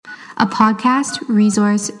a podcast,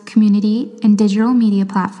 resource, community, and digital media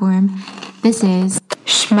platform. This is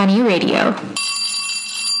Shmoney Radio.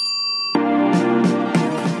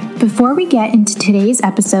 Before we get into today's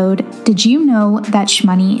episode, did you know that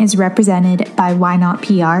Shmoney is represented by Why Not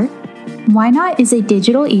PR? Why Not is a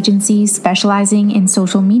digital agency specializing in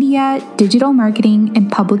social media, digital marketing,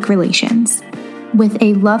 and public relations. With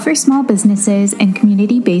a love for small businesses and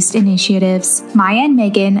community-based initiatives, Maya and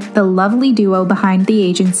Megan, the lovely duo behind the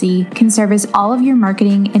agency, can service all of your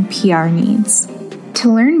marketing and PR needs.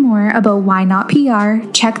 To learn more about Why Not PR,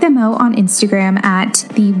 check them out on Instagram at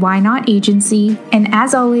the Why Not Agency. And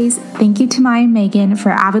as always, thank you to Maya and Megan for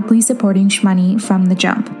avidly supporting Shmoney from the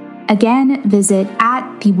jump. Again, visit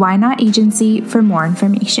at the Why Not Agency for more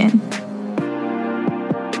information.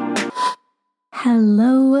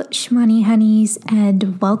 Hello, Shmoney Honeys,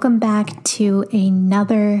 and welcome back to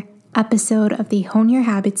another episode of the Hone Your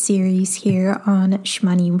Habits series here on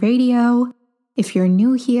Shmoney Radio. If you're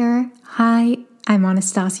new here, hi, I'm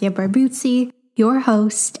Anastasia Barbuzzi, your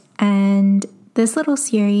host, and this little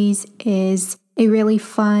series is a really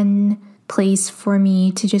fun place for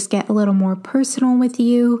me to just get a little more personal with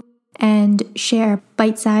you and share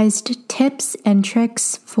bite-sized tips and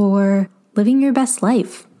tricks for living your best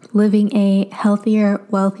life. Living a healthier,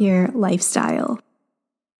 wealthier lifestyle.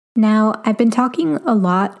 Now, I've been talking a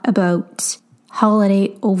lot about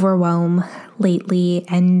holiday overwhelm lately,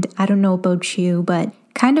 and I don't know about you, but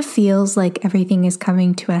kind of feels like everything is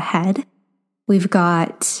coming to a head. We've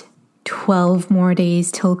got 12 more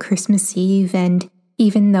days till Christmas Eve, and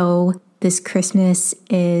even though this Christmas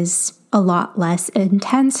is a lot less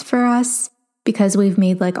intense for us because we've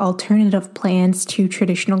made like alternative plans to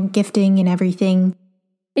traditional gifting and everything,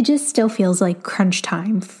 it just still feels like crunch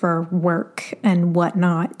time for work and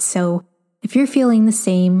whatnot. So if you're feeling the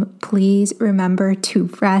same, please remember to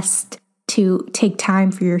rest, to take time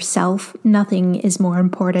for yourself. Nothing is more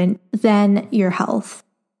important than your health.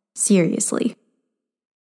 Seriously.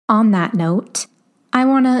 On that note, I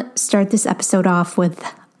want to start this episode off with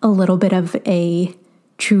a little bit of a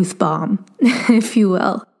truth bomb, if you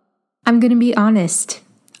will. I'm going to be honest.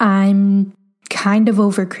 I'm kind of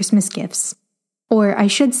over Christmas gifts. Or I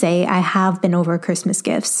should say, I have been over Christmas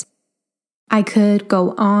gifts. I could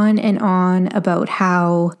go on and on about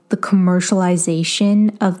how the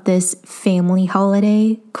commercialization of this family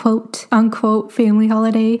holiday, quote unquote family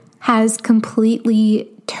holiday, has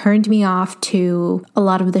completely turned me off to a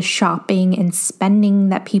lot of the shopping and spending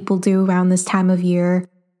that people do around this time of year,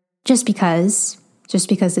 just because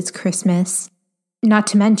it's Christmas. Not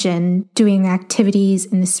to mention doing activities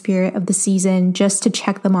in the spirit of the season just to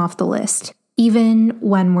check them off the list. Even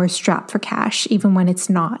when we're strapped for cash, even when it's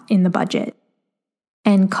not in the budget.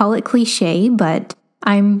 And call it cliche, but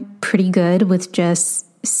I'm pretty good with just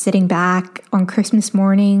sitting back on Christmas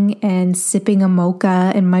morning and sipping a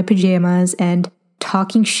mocha in my pajamas and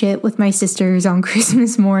talking shit with my sisters on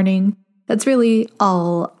Christmas morning. That's really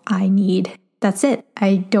all I need. That's it.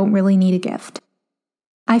 I don't really need a gift.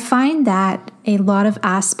 I find that a lot of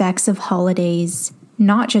aspects of holidays,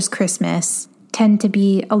 not just Christmas, tend to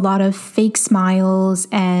be a lot of fake smiles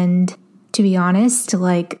and, to be honest,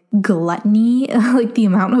 like gluttony, like the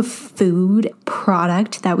amount of food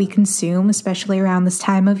product that we consume, especially around this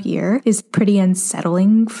time of year, is pretty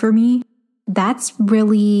unsettling for me. That's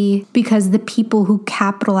really because the people who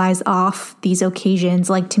capitalize off these occasions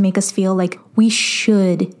like to make us feel like we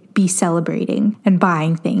should be celebrating and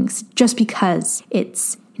buying things just because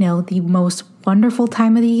it's, the most wonderful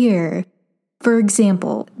time of the year. For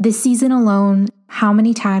example, this season alone, how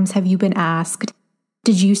many times have you been asked,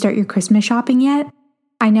 did you start your Christmas shopping yet?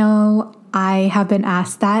 I know I have been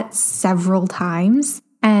asked that several times.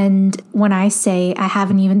 And when I say I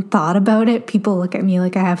haven't even thought about it, people look at me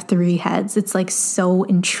like I have three heads. It's like so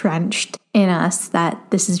entrenched in us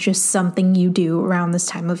that this is just something you do around this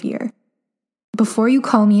time of year. Before you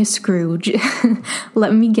call me a Scrooge,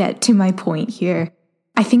 let me get to my point here.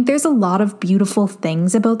 I think there's a lot of beautiful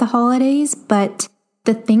things about the holidays, but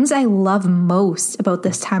the things I love most about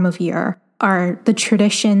this time of year are the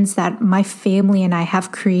traditions that my family and I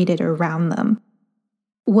have created around them.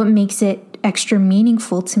 What makes it extra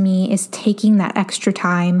meaningful to me is taking that extra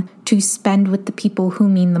time to spend with the people who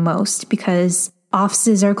mean the most, because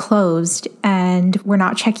offices are closed and we're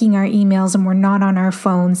not checking our emails and we're not on our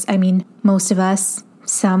phones. I mean, most of us,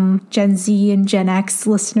 some Gen Z and Gen X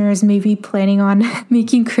listeners may be planning on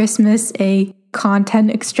making Christmas a content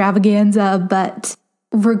extravaganza, but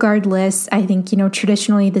regardless, I think,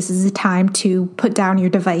 traditionally this is a time to put down your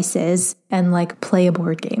devices and play a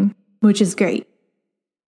board game, which is great.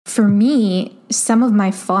 For me, some of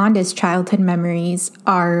my fondest childhood memories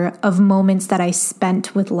are of moments that I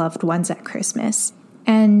spent with loved ones at Christmas.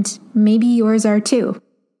 And maybe yours are too.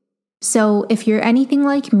 So if you're anything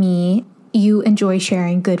like me, you enjoy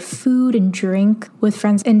sharing good food and drink with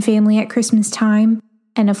friends and family at Christmas time.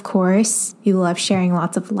 And of course, you love sharing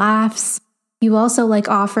lots of laughs. You also like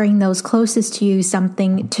offering those closest to you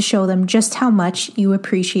something to show them just how much you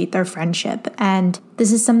appreciate their friendship. And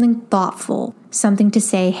this is something thoughtful, something to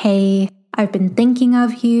say, hey, I've been thinking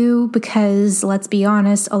of you, because let's be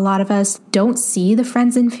honest, a lot of us don't see the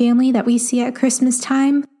friends and family that we see at Christmas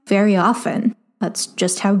time very often. That's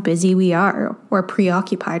just how busy we are, or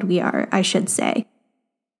preoccupied we are, I should say.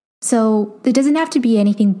 So it doesn't have to be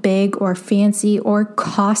anything big or fancy or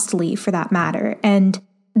costly for that matter. And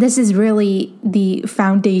this is really the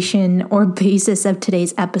foundation or basis of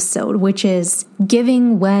today's episode, which is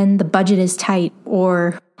giving when the budget is tight,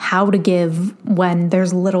 or how to give when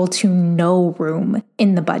there's little to no room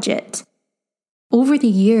in the budget. Over the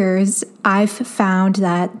years, I've found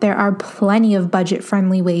that there are plenty of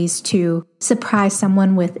budget-friendly ways to surprise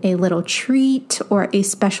someone with a little treat or a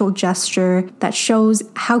special gesture that shows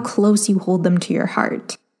how close you hold them to your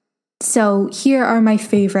heart. So here are my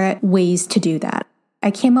favorite ways to do that. I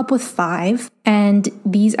came up with 5, and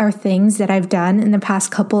these are things that I've done in the past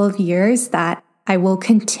couple of years that I will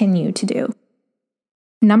continue to do.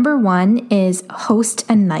 Number 1 is host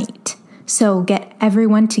a night. So get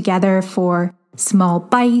everyone together for small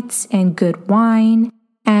bites and good wine.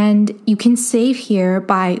 And you can save here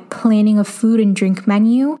by planning a food and drink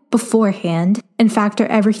menu beforehand and factor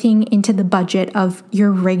everything into the budget of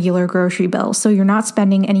your regular grocery bill. So you're not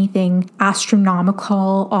spending anything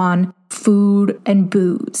astronomical on food and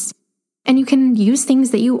booze. And you can use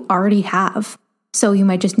things that you already have. So you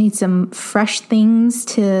might just need some fresh things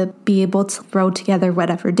to be able to throw together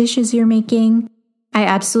whatever dishes you're making. I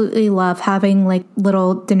absolutely love having like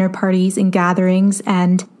little dinner parties and gatherings,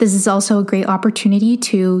 and this is also a great opportunity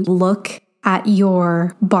to look at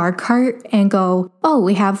your bar cart and go, oh,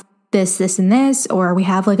 we have this, this, and this, or we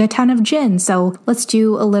have like a ton of gin, so let's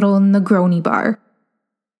do a little Negroni bar.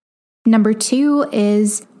 Number 2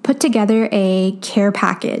 is put together a care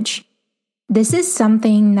package. This is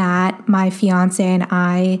something that my fiance and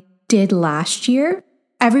I did last year.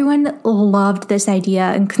 Everyone loved this idea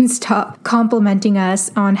and couldn't stop complimenting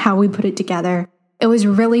us on how we put it together. It was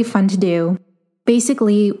really fun to do.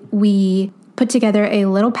 Basically, we put together a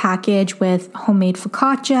little package with homemade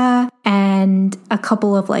focaccia and a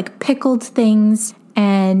couple of like pickled things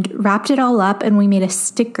and wrapped it all up, and we made a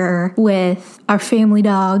sticker with our family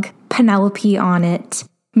dog, Penelope, on it.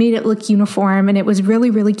 Made it look uniform, and it was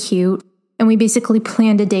really, really cute. And we basically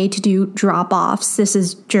planned a day to do drop-offs. This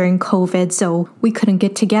is during COVID, so we couldn't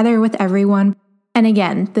get together with everyone. And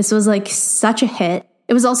again, this was like such a hit.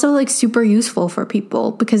 It was also like super useful for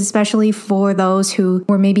people, because especially for those who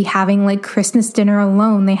were maybe having like Christmas dinner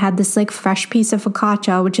alone, they had this like fresh piece of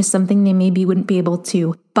focaccia, which is something they maybe wouldn't be able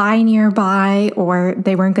to buy nearby, or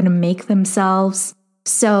they weren't going to make themselves.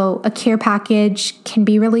 So a care package can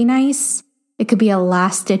be really nice. It could be a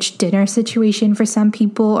last-ditch dinner situation for some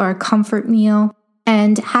people, or a comfort meal.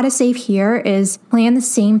 And how to save here is plan the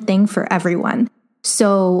same thing for everyone.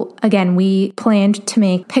 So again, we planned to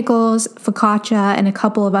make pickles, focaccia, and a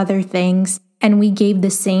couple of other things, and we gave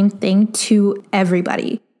the same thing to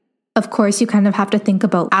everybody. Of course, you kind of have to think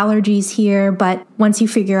about allergies here, but once you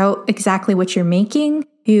figure out exactly what you're making,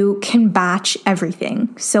 you can batch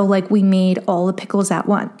everything. So like we made all the pickles at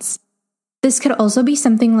once. This could also be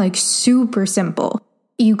something like super simple.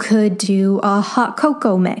 You could do a hot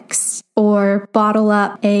cocoa mix, or bottle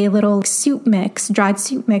up a little soup mix, dried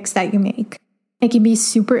soup mix that you make. It can be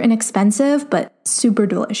super inexpensive, but super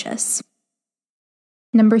delicious.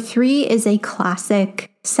 Number 3 is a classic: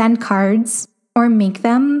 send cards or make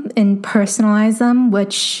them and personalize them,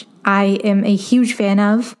 which I am a huge fan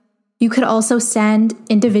of. You could also send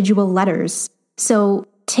individual letters. So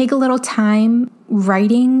take a little time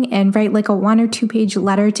writing and write like a 1 or 2 page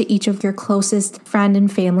letter to each of your closest friend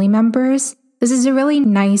and family members. This is a really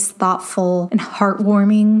nice, thoughtful, and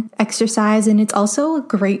heartwarming exercise, and it's also a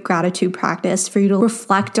great gratitude practice for you to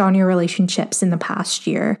reflect on your relationships in the past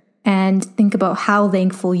year and think about how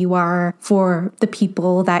thankful you are for the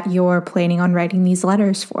people that you're planning on writing these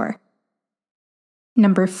letters for.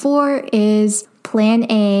 Number 4 is plan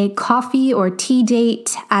a coffee or tea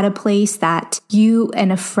date at a place that you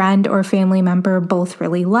and a friend or family member both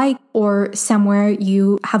really like, or somewhere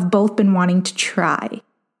you have both been wanting to try.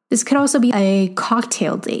 This could also be a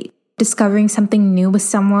cocktail date. Discovering something new with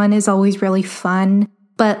someone is always really fun.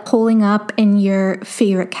 but pulling up in your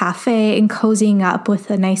favorite cafe and cozying up with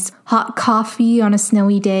a nice hot coffee on a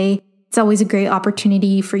snowy day, it's always a great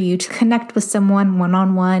opportunity for you to connect with someone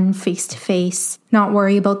one-on-one, face-to-face, not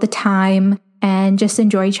worry about the time, and just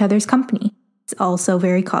enjoy each other's company. It's also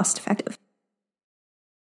very cost-effective.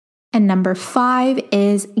 And number 5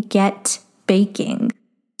 is get baking.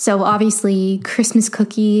 So obviously, Christmas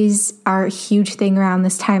cookies are a huge thing around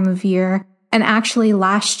this time of year. And actually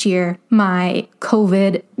last year, my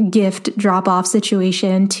COVID gift drop-off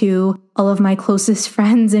situation to all of my closest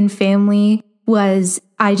friends and family was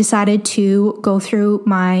I decided to go through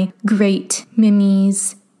my great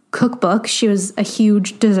Mimi's cookbook. She was a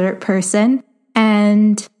huge dessert person.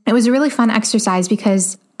 And it was a really fun exercise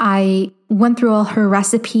because I went through all her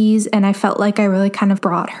recipes and I felt like I really kind of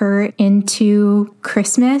brought her into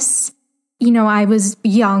Christmas. You know, I was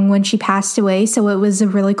young when she passed away, so it was a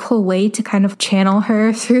really cool way to kind of channel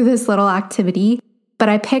her through this little activity. But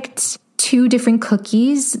I picked 2 different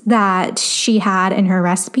cookies that she had in her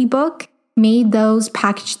recipe book, made those,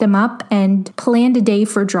 packaged them up, and planned a day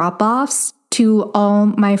for drop-offs to all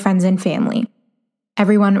my friends and family.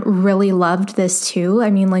 Everyone really loved this too. I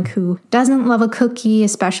mean, like, who doesn't love a cookie,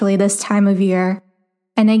 especially this time of year?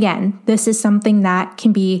 And again, this is something that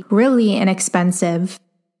can be really inexpensive.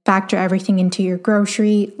 Factor everything into your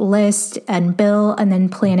grocery list and bill, and then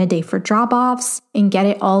plan a day for drop-offs and get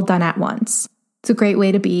it all done at once. It's a great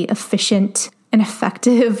way to be efficient and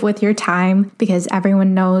effective with your time because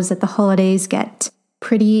everyone knows that the holidays get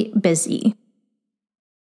pretty busy.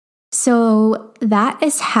 So that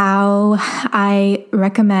is how I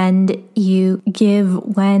recommend you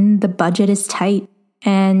give when the budget is tight.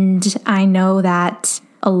 And I know that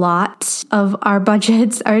a lot of our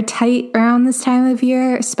budgets are tight around this time of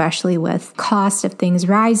year, especially with cost of things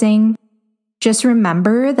rising. Just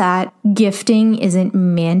remember that gifting isn't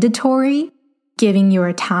mandatory. Giving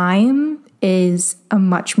your time is a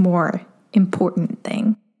much more important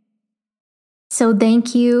thing. So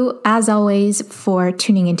thank you, as always, for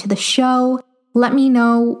tuning into the show. Let me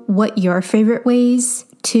know what your favorite ways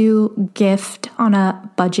to gift on a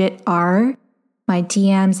budget are. My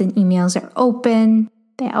DMs and emails are open.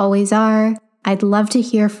 They always are. I'd love to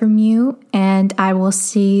hear from you, and I will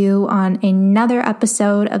see you on another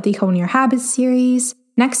episode of the Hone Your Habits series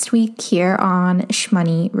next week here on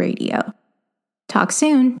Shmoney Radio. Talk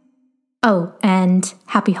soon. Oh, and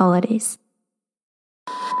happy holidays.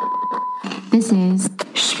 This is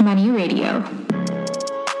Shmoney Radio.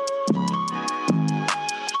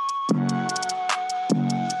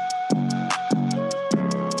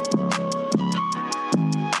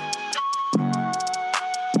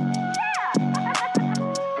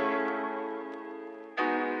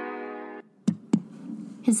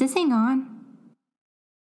 Is this thing on?